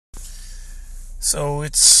So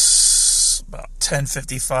it's about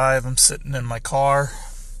 10:55. I'm sitting in my car.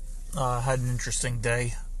 Had an interesting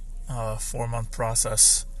day. 4-month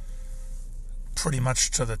process, pretty much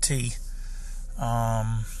to the T.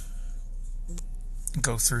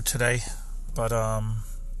 Go through today, but I'm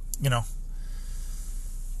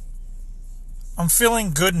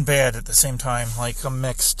feeling good and bad at the same time. Like, I'm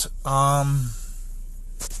mixed.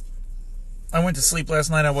 I went to sleep last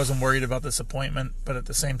night. I wasn't worried about this appointment, but at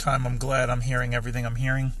the same time, I'm glad I'm hearing everything I'm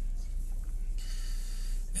hearing.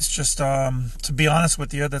 It's just, to be honest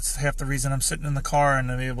with you, that's half the reason I'm sitting in the car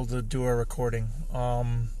and I'm able to do a recording.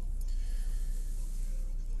 I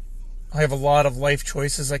have a lot of life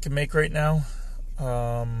choices I can make right now.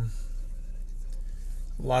 A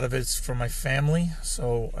lot of it's for my family,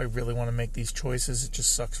 so I really want to make these choices. It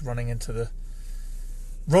just sucks running into the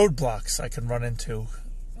roadblocks I can run into.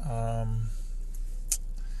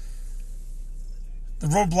 The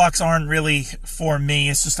roadblocks aren't really for me.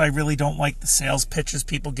 It's just I really don't like the sales pitches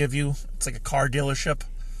people give you. It's like a car dealership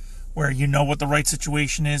where you know what the right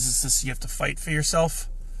situation is. It's just you have to fight for yourself.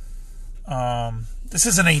 This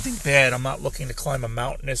isn't anything bad. I'm not looking to climb a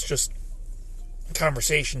mountain. It's just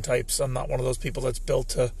conversation types. I'm not one of those people that's built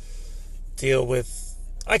to deal with...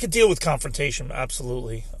 I could deal with confrontation,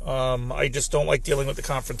 absolutely. I just don't like dealing with the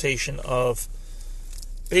confrontation of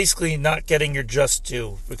basically not getting your just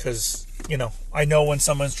due, because, I know when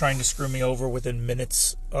someone's trying to screw me over within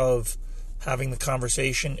minutes of having the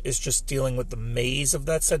conversation. Is just dealing with the maze of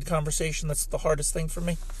that said conversation. That's the hardest thing for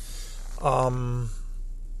me.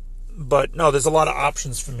 But no, there's a lot of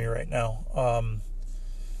options for me right now.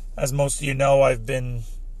 As most of you know, I've been,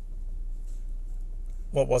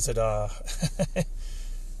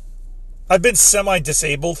 I've been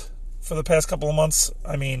semi-disabled for the past couple of months.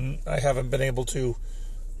 I mean, I haven't been able to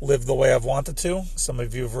live the way I've wanted to. Some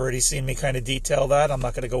of you have already seen me kind of detail that. I'm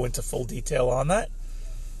not going to go into full detail on that.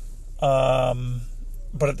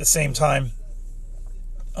 But at the same time,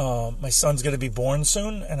 my son's going to be born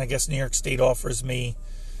soon, and I guess New York State offers me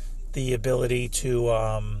the ability to,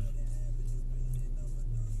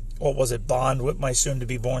 bond with my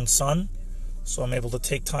soon-to-be-born son. So I'm able to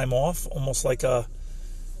take time off, almost like a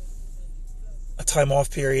time off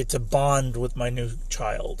period to bond with my new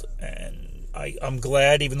child. And I'm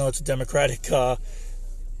glad, even though it's a Democratic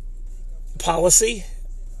policy,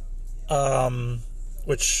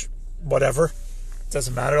 which, whatever,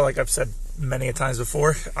 doesn't matter. Like I've said many a times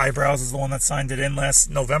before, Eyebrows is the one that signed it in last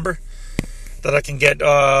November, that I can get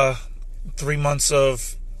 3 months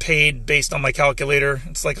of paid based on my calculator.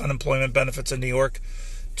 It's like unemployment benefits in New York,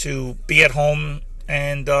 to be at home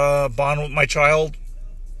and bond with my child,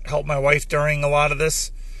 help my wife during a lot of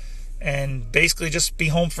this, and basically just be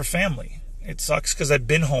home for family. It sucks because I've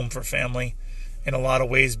been home for family in a lot of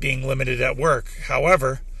ways, being limited at work.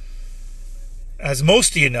 However, as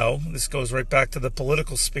most of you know, this goes right back to the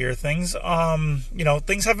political sphere things.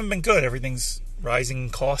 Things haven't been good. Everything's rising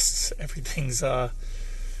costs. Everything's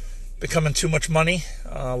becoming too much money.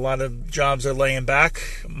 A lot of jobs are laying back.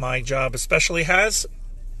 My job especially has.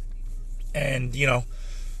 And,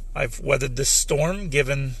 I've weathered this storm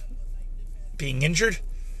given being injured.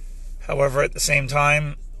 However, at the same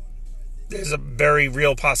time, there's a very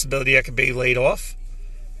real possibility I could be laid off.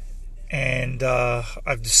 And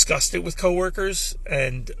I've discussed it with coworkers,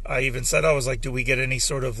 and I even said, I was like, do we get any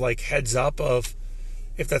sort of heads up of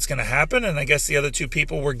if that's going to happen? And I guess the other two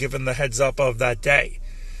people were given the heads up of that day.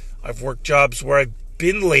 I've worked jobs where I've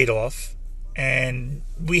been laid off, and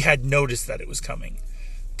we had noticed that it was coming.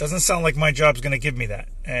 Doesn't sound like my job's going to give me that,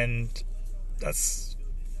 and that's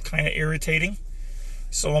kind of irritating.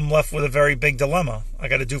 So I'm left with a very big dilemma. I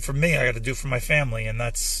got to do for me, I got to do for my family, and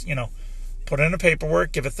that's, put in the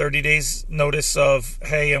paperwork, give a 30 days notice of,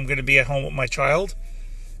 hey, I'm going to be at home with my child,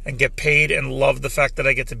 and get paid, and love the fact that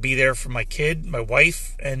I get to be there for my kid, my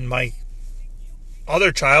wife, and my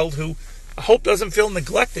other child, who I hope doesn't feel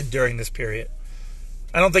neglected during this period.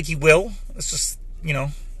 I don't think he will. It's just,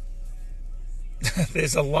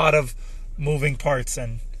 there's a lot of moving parts,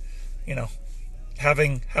 and,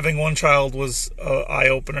 having one child was an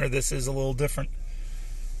eye-opener. This is a little different.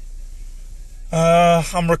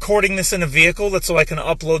 I'm recording this in a vehicle. That's so I can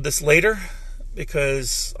upload this later,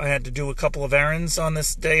 because I had to do a couple of errands on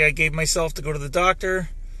this day I gave myself to go to the doctor.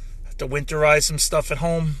 I have to winterize some stuff at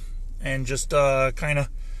home, and just kind of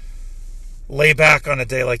lay back on a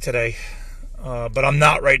day like today. But I'm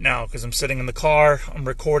not right now, because I'm sitting in the car. I'm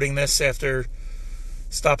recording this after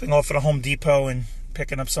stopping off at a Home Depot and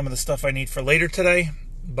picking up some of the stuff I need for later today.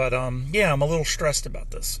 But I'm a little stressed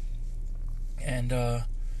about this. And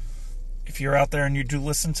if you're out there and you do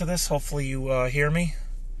listen to this, hopefully you hear me.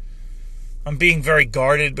 I'm being very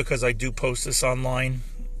guarded because I do post this online,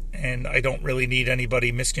 and I don't really need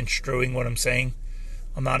anybody misconstruing what I'm saying.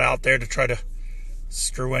 I'm not out there to try to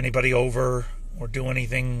screw anybody over or do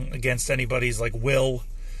anything against anybody's will.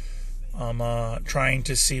 I'm trying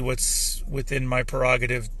to see what's within my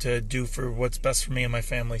prerogative to do for what's best for me and my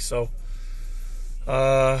family. So,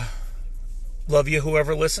 love you,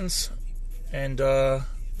 whoever listens. And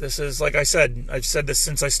this is, like I said, I've said this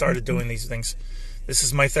since I started doing these things. This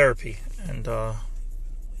is my therapy, and I'm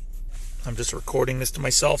just recording this to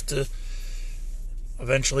myself to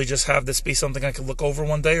eventually just have this be something I can look over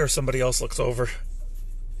one day or somebody else looks over.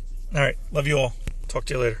 All right, love you all. Talk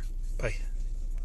to you later. Bye.